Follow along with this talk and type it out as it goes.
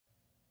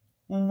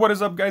What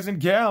is up, guys and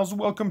gals?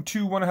 Welcome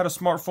to One How to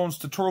Smartphones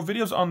tutorial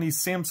videos on the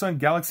Samsung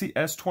Galaxy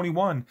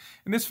S21.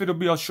 In this video,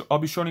 I'll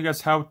be showing you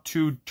guys how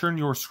to turn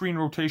your screen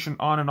rotation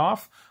on and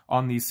off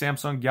on the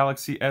Samsung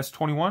Galaxy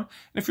S21. And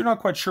if you're not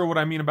quite sure what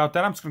I mean about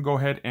that, I'm just going to go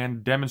ahead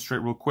and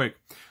demonstrate real quick.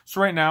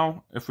 So right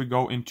now, if we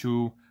go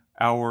into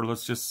our,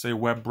 let's just say,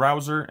 web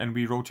browser, and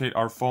we rotate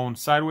our phone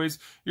sideways,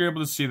 you're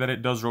able to see that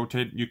it does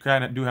rotate. You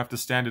kind of do have to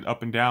stand it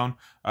up and down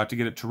to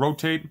get it to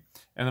rotate.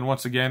 And then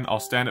once again, I'll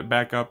stand it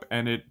back up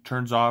and it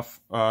turns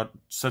off,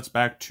 sets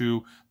back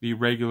to the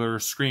regular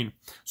screen.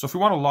 So if we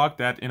want to lock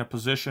that in a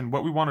position,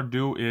 what we want to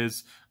do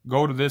is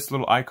go to this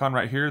little icon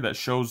right here that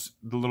shows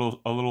the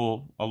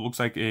looks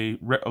like a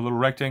little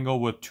rectangle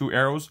with two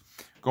arrows.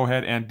 Go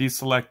ahead and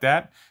deselect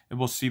that, and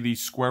we'll see the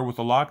square with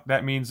a lock.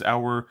 That means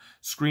our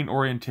screen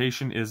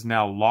orientation is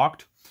now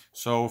locked.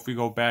 So if we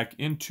go back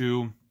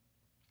into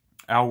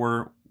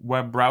our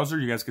web browser,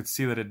 you guys can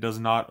see that it does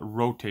not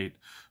rotate.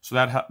 So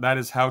that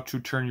is how to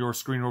turn your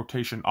screen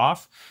rotation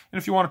off. And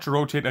if you want it to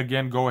rotate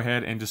again, go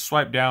ahead and just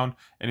swipe down.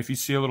 And if you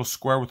see a little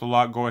square with a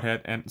lock, go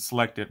ahead and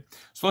select it.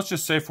 So let's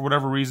just say for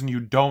whatever reason you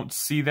don't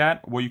see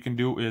that, what you can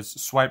do is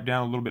swipe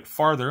down a little bit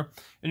farther,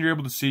 and you're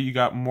able to see you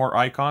got more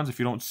icons. If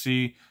you don't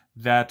see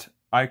that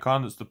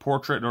icon, that's the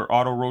portrait or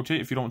auto rotate,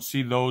 if you don't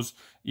see those,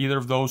 either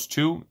of those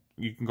two,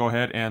 you can go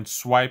ahead and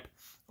swipe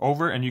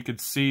over, and you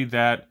could see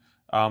that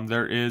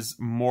there is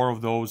more of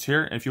those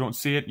here. If you don't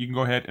see it, you can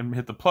go ahead and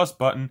hit the plus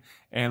button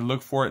and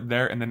look for it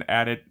there and then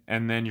add it,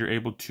 and then you're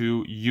able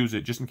to use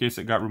it just in case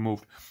it got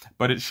removed.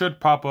 But it should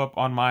pop up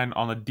on mine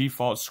on the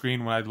default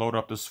screen when I load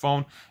up this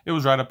phone. It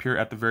was right up here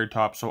at the very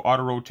top. So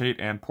auto rotate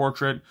and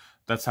portrait,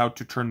 that's how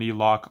to turn the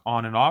lock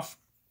on and off.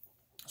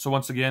 So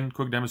once again,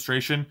 quick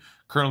demonstration.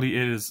 Currently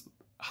it is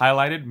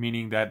highlighted,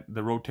 meaning that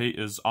the rotate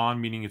is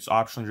on, meaning it's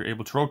optional, you're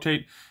able to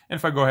rotate. And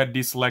if I go ahead and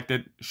deselect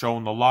it,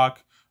 showing the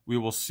lock, we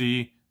will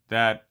see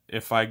that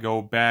if I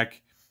go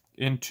back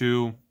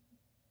into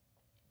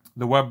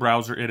the web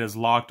browser, it is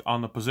locked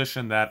on the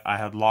position that I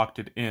had locked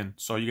it in.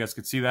 So you guys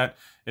can see that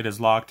it is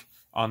locked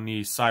on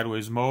the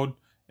sideways mode,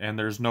 and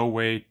there's no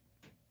way,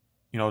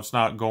 it's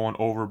not going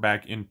over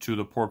back into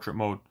the portrait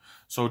mode.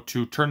 So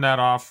to turn that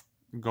off,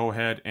 go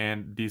ahead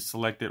and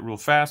deselect it real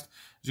fast.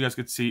 As you guys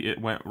can see, it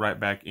went right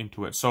back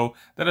into it. So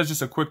that is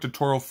just a quick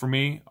tutorial for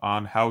me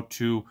on how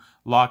to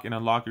lock and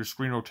unlock your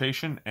screen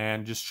rotation,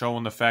 and just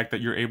showing the fact that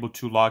you're able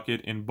to lock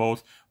it in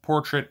both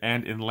portrait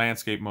and in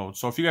landscape mode.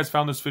 So if you guys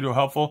found this video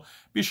helpful,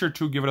 be sure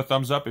to give it a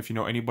thumbs up. If you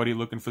know anybody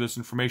looking for this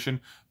information,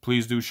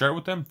 please do share it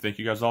with them. Thank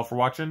you guys all for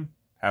watching.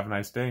 Have a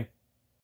nice day.